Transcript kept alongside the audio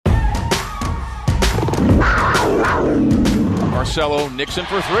Barcelo, Nixon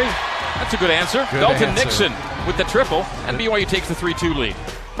for three. That's a good answer. Dalton Nixon with the triple, and BYU takes the 3-2 lead.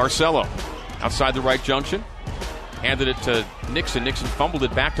 Barcelo outside the right junction. Handed it to Nixon. Nixon fumbled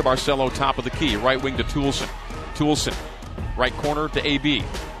it back to Barcelo, top of the key. Right wing to Toulson. Toulson, right corner to AB.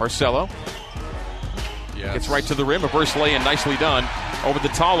 Barcelo gets right to the rim. Reverse lay-in, nicely done. Over the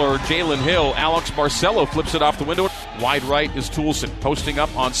taller Jalen Hill. Alex Barcelo flips it off the window. Wide right is Toulson, posting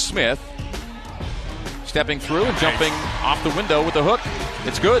up on Smith. Stepping through and jumping off the window with the hook.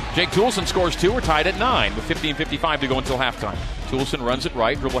 It's good. Jake Toulson scores two. We're tied at 9 with 15:55 to go until halftime. Toulson runs it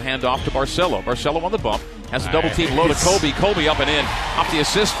right. Dribble handoff to Barcelo. Barcelo on the bump. Has a double team low to Kobe. Kobe up and in. Off the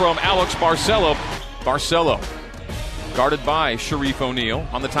assist from Alex Barcelo. Barcelo guarded by Sharif O'Neal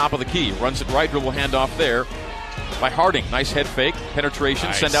on the top of the key. Runs it right. Dribble handoff there by Harding. Nice head fake.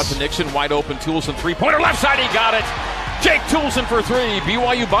 Penetration. Send out to Nixon. Wide open. Toulson three-pointer. Left side. He got it. Jake Toulson for three.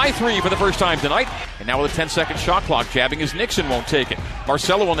 BYU by 3 for the first time tonight. And now with a 10-second shot clock, jabbing as Nixon won't take it.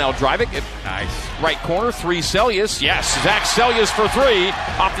 Barcelo will now drive it. Right corner, 3 Seljaas. Yes, Zach Seljaas for 3.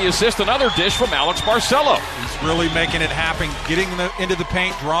 Off the assist, another dish from Alex Barcelo. He's really making it happen, getting into the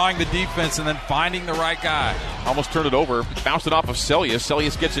paint, drawing the defense, and then finding the right guy. Almost turned it over. Bounced it off of Seljaas.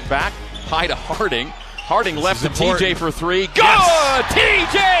 Seljaas gets it back. High to Harding. Harding left to TJ for 3. Good! Yes.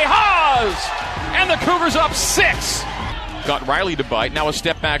 TJ Haws! And the Cougars up 6. Got Riley to bite. Now a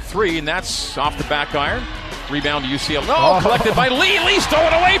step back 3, and that's off the back iron. Rebound to UCLA. No, collected by Lee. Lee stole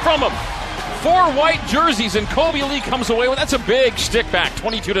it away from him. 4 white jerseys, and Kobe Lee comes away with that's a big stick back.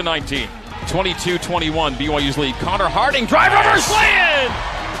 22-19. 22-21. BYU's lead. Connor Harding. Drive reverse lay-in.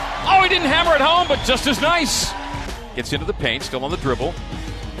 Oh, he didn't hammer it home, but just as nice. Gets into the paint, still on the dribble.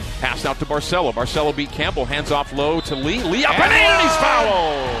 Pass out to Barcelo. Barcelo beat Campbell. Hands off low to Lee. Lee up and in, and he's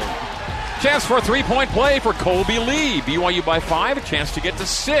fouled. Chance for a 3-point play for Colby Lee. BYU by 5, a chance to get to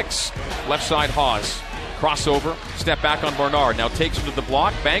 6. Left side Haws. Crossover, step back on Bernard. Now takes him to the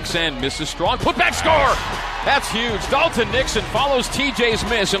block, banks and misses strong. Put back score! That's huge. Dalton Nixon follows TJ's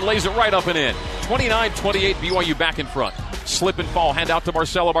miss and lays it right up and in. 29-28, BYU back in front. Slip and fall, hand out to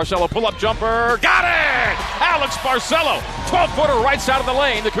Barcelo. Barcelo pull-up jumper. Got it! Alex Barcelo, 12-footer right side of the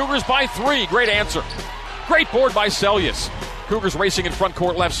lane. The Cougars by 3. Great answer. Great board by Seljaas. Cougars racing in front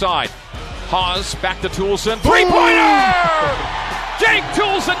court left side. Haws back to Toulson. Three-pointer! Jake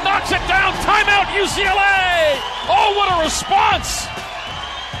Toulson knocks it down. Timeout UCLA! Oh, what a response!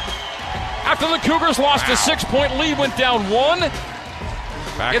 After the Cougars lost a 6-point lead, went down 1.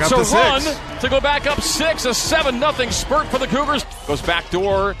 It's a run to go back up 6. A 7-0 spurt for the Cougars. Goes back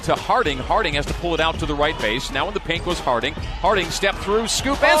door to Harding. Harding has to pull it out to the right base. Now in the paint goes Harding. Harding step through,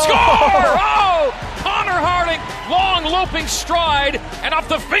 scoop, and score! Oh! Connor Harding, long looping stride, and off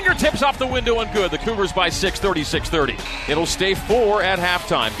the fingertips off the window and good. The Cougars by 6, 36-30. It'll stay 4 at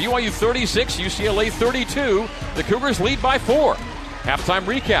halftime. BYU 36, UCLA 32. The Cougars lead by 4. Halftime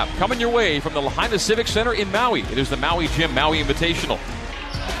recap coming your way from the Lahaina Civic Center in Maui. It is the Maui Gym Maui Invitational.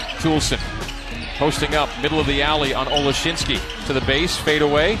 Toulson posting up, middle of the alley on Oleszynski. To the base, fade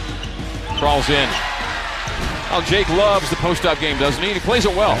away, crawls in. Well, Jake loves the post-up game, doesn't he? He plays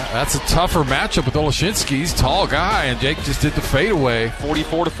it well. Yeah, that's a tougher matchup with Oleszynski. He's a tall guy, and Jake just did the fadeaway.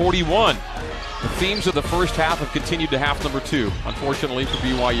 44-41. The themes of the first half have continued to half number 2, unfortunately for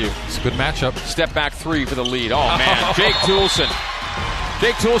BYU. It's a good matchup. Step back 3 for the lead. Oh, man. Jake Toulson.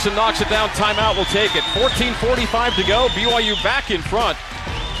 Jake Toulson knocks it down. Timeout will take it. 14:45 to go. BYU back in front.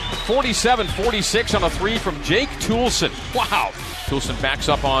 47-46 on a 3 from Jake Toulson. Wow. Toulson backs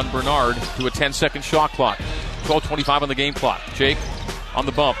up on Bernard to a 10-second shot clock. 12:25 on the game clock. Jake on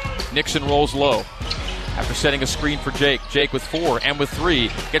the bump. Nixon rolls low. After setting a screen for Jake. Jake with 4 and with 3.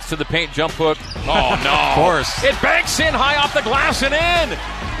 Gets to the paint, jump hook. Oh, no. Of course. It banks in high off the glass and in.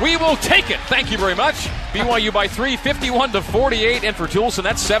 We will take it. Thank you very much. BYU by 3, 51-48. And for Toulson,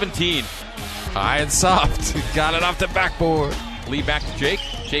 that's 17. High and soft. Got it off the backboard. Lead back to Jake.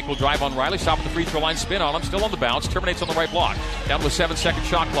 Jake will drive on Riley. Stop at the free throw line. Spin on him. Still on the bounce. Terminates on the right block. Down to a 7-second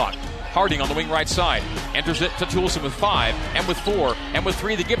shot clock. Harding on the wing right side. Enters it to Toulson with 5 and with 4 and with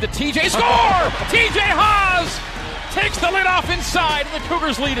 3. They give to TJ. Score! TJ Haws takes the lid off inside, and the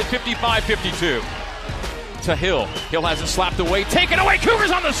Cougars lead at 55-52. To Hill. Hill has it slapped away. Taken away.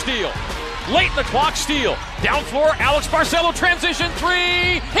 Cougars on the steal. Late in the clock steal. Down floor. Alex Barcelo transition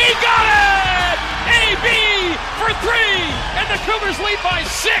 3. He got it! AB for 3. And the Cougars lead by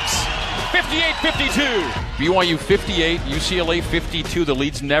 6. 58-52. BYU 58, UCLA 52. The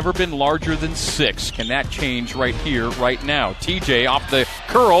lead's never been larger than 6. Can that change right here, right now? TJ off the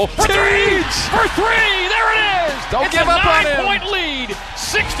curl. For 3! For 3! There it is! Don't give up on him. It's a 9-point lead.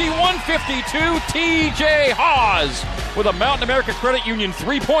 61-52. TJ Haws with a Mountain America Credit Union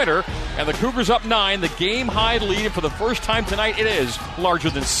three-pointer, and the Cougars up 9. The game-high lead, and for the first time tonight, it is larger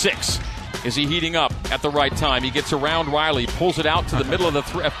than 6. Is he heating up at the right time? He gets around Riley, pulls it out to the middle of the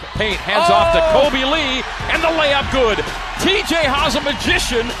paint, hands off to Kobe Lee, and the layup good. TJ Haas, a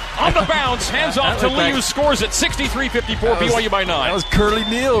magician, on the bounce, hands off to Lee, who scores at 63-54, BYU by 9. That was Curly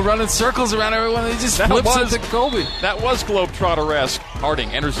Neal running circles around everyone. He just flips it to Kobe. That was Globetrotter-esque. Harding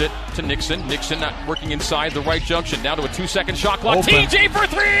enters it to Nixon. Nixon not working inside the right junction. Down to a 2-second shot clock. Open. TJ for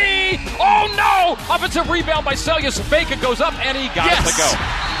 3! Oh no! Offensive rebound by Sellius. Baker goes up, and he got it to go.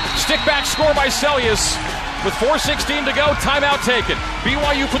 Stick back score by Sellius with 4:16 to go. Timeout taken.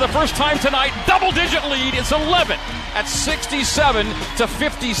 BYU for the first time tonight, double-digit lead. It's 11 at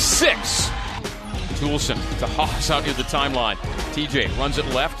 67-56. Toulson to Haas out near the timeline. TJ runs it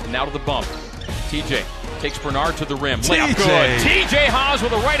left, now to the bump. TJ takes Bernard to the rim. Layup good. TJ Haas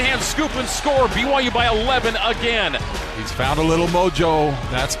with a right-hand scoop and score. BYU by 11 again. He's found a little mojo.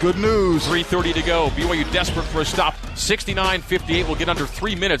 That's good news. 3:30 to go. BYU desperate for a stop. 69-58. We'll get under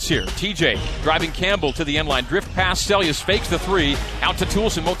 3 minutes here. TJ driving Campbell to the end line. Drift pass. Sellius fakes the 3. Out to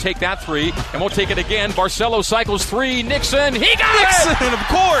Toulson. Won't take that 3. And won't take it again. Barcelo cycles 3. Nixon. He got it! Nixon, of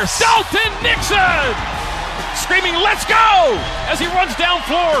course. Dalton Nixon! Screaming, let's go! As he runs down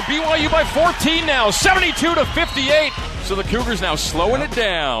floor. BYU by 14 now. 72-58. So the Cougars now slowing it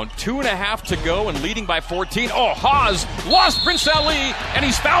down. 2.5 to go and leading by 14. Oh, Haas lost Prince Ali, and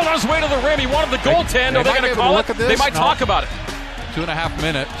he's fouled on his way to the rim. He wanted the goaltend. Are they going to call it? They might talk about it. 2.5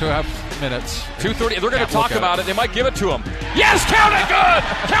 minutes. 2:30. They're going to talk about it. They might give it to him. Yes, count it good.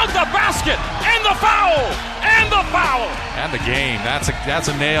 Count the basket and the foul and the foul and the game. That's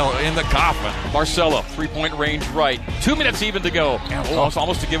a nail in the coffin. Barcelo, 3-point range right. 2 minutes even to go.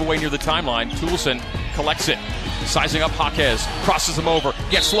 Almost a giveaway near the timeline. Toulson collects it. Sizing up Jaquez, crosses him over,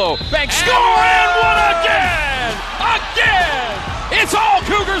 gets low, bank, score, and one again! Again! It's all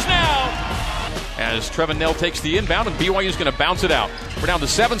Cougars now! As Trevin Knell takes the inbound, and BYU is going to bounce it out. We're down to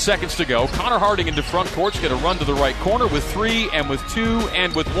 7 seconds to go. Connor Harding into front court's going to run to the right corner with 3 and with 2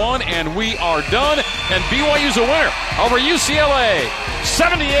 and with 1, and we are done. And BYU's a winner over UCLA,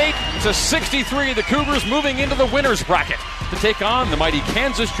 78-63. The Cougars moving into the winners bracket to take on the mighty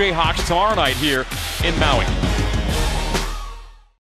Kansas Jayhawks tomorrow night here in Maui.